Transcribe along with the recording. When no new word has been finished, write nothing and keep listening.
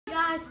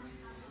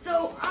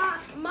So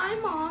my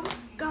mom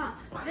got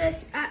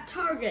this at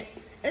Target.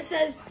 It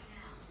says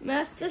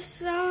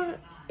Melissa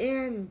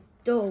and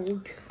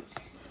Dog.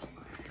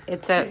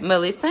 It's a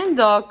Melissa and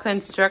Dog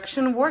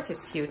construction worker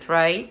suit,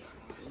 right?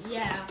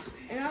 Yeah,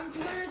 and I'm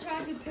gonna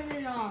try to put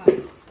it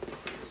on.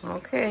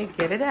 Okay,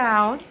 get it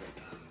out.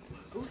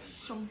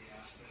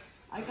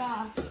 I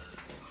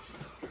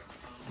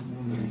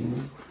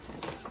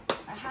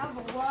have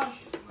a lot of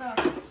stuff.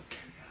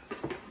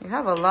 You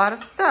have a lot of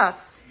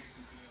stuff.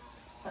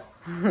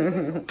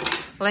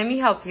 Let me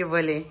help you,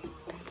 Willie.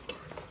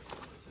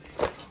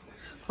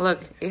 Look,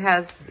 you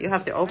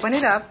have to open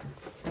it up.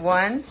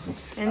 1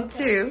 and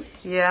 2.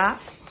 Yeah.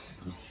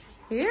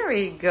 Here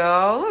we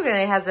go. Look, and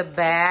it has a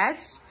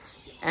badge.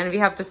 And we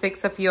have to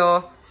fix up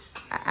your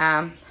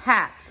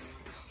hat.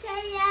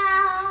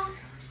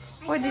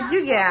 What did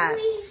you get?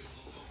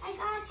 I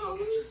got a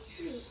police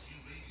suit.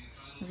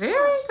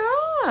 Very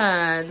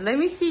good. Let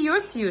me see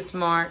your suit,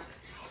 Mark.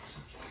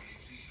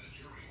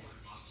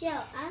 So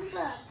I'm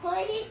gonna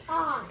put it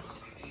on.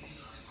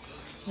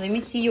 Let me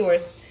see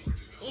yours.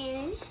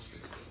 And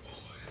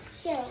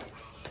so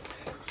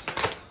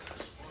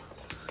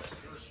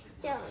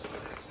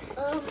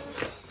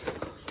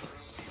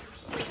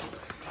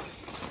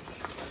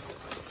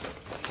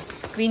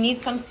We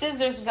need some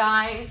scissors,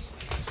 guys.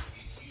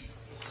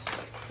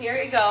 Here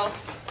you go.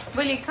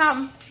 Willie,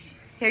 come.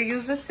 Here,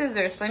 use the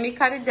scissors. Let me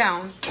cut it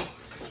down.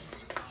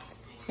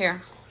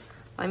 Here,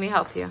 let me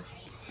help you.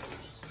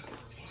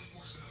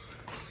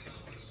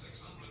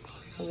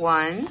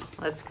 1,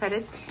 let's cut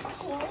it.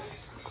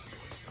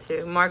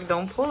 2, Mark,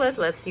 don't pull it.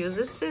 Let's use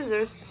the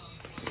scissors.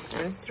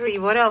 And 3,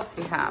 what else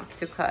we have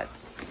to cut?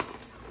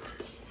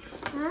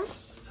 huh?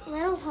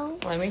 Little hole.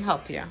 Let me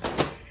help you.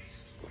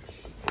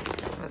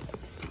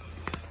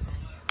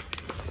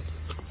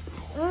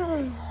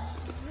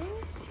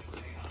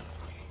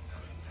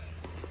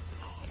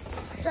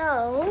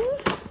 So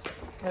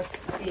Let's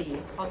see.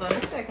 Hold on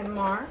a second,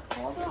 Mark.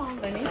 Hold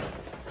on. Let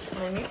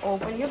me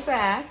open your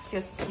badge.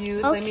 Your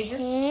suit. Let me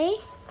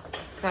just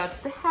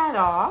cut the hat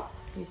off.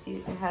 You see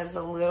it has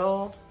a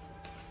little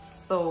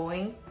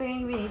sewing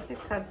thing. We need to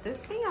cut this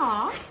thing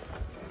off.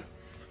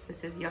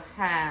 This is your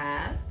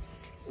hat.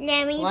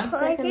 Let me 1 put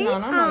second. it No.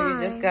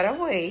 on. You just gotta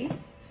wait.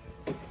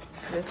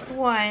 This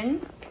one.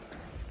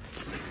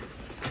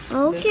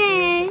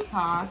 Okay. This is the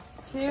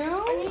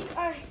costume.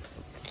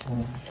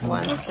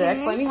 1 sec.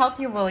 Let me help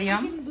you,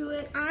 William.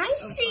 I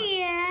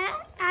see it.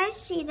 I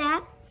see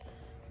that.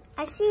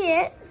 I see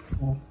it.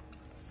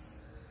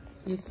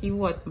 You see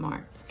what,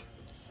 Mark?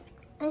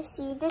 I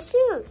see the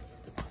suit.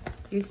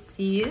 You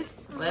see it?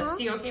 Let's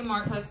see. Okay,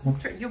 Mark,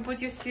 you put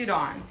your suit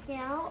on.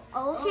 Yeah.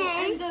 Oh,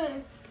 Okay.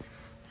 and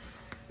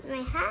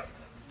My hat.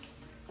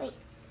 Wait.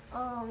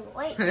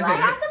 Wait. Do I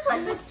have to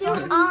put the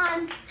suit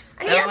on?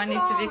 That one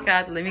needs to be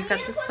cut. Let me cut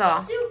the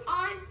saw. Suit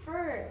on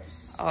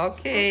first.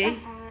 Okay. Put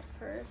the hat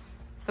first.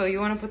 So you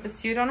want to put the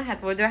suit on a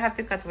hat. What do I have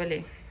to cut,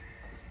 Willie?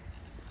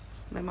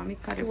 Let mommy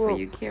cut it for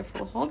you.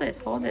 Careful. Hold it.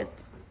 Hold it.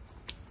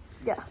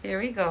 Yeah. Here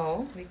we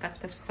go. We got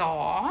the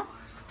saw.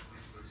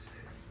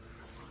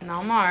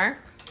 Now, Mark.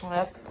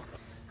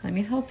 Let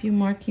me help you,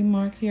 Marky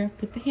Mark. Here,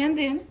 put the hand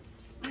in.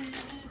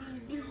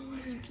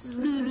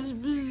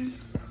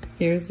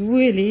 Here's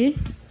Willie.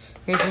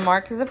 Here's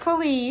Mark the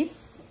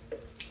police.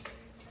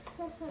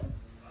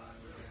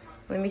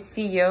 Let me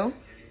see you.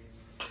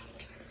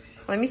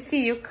 Let me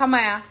see you. Come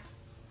here.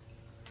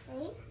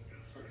 Wait.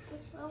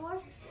 This one more.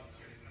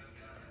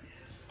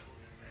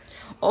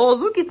 Oh,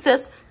 look, it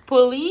says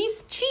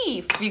police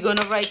chief. We're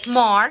gonna write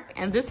Mark,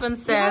 and this one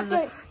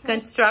says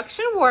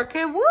construction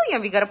worker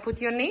William. We gotta put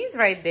your names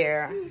right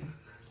there.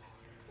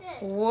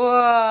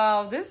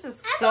 Whoa, this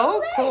is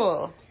so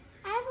cool.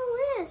 I have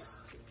a list.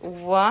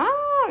 Wow,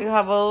 you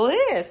have a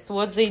list.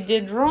 What they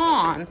did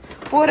wrong.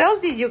 What else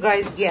did you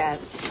guys get?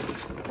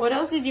 What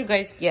else did you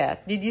guys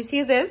get? Did you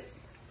see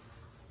this?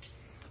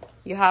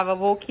 You have a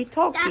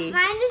walkie-talkie.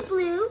 Mine is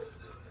blue.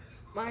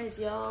 mine is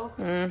yellow.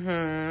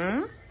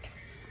 Mm-hmm.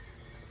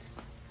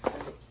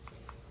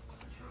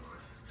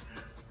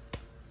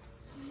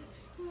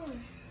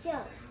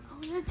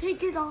 I'm gonna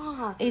take it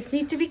off. It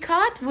needs to be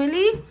cut,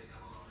 Willie.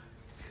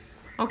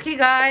 Okay,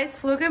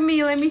 guys, look at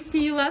me. Let me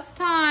see you last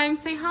time.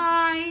 Say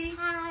hi.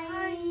 Hi.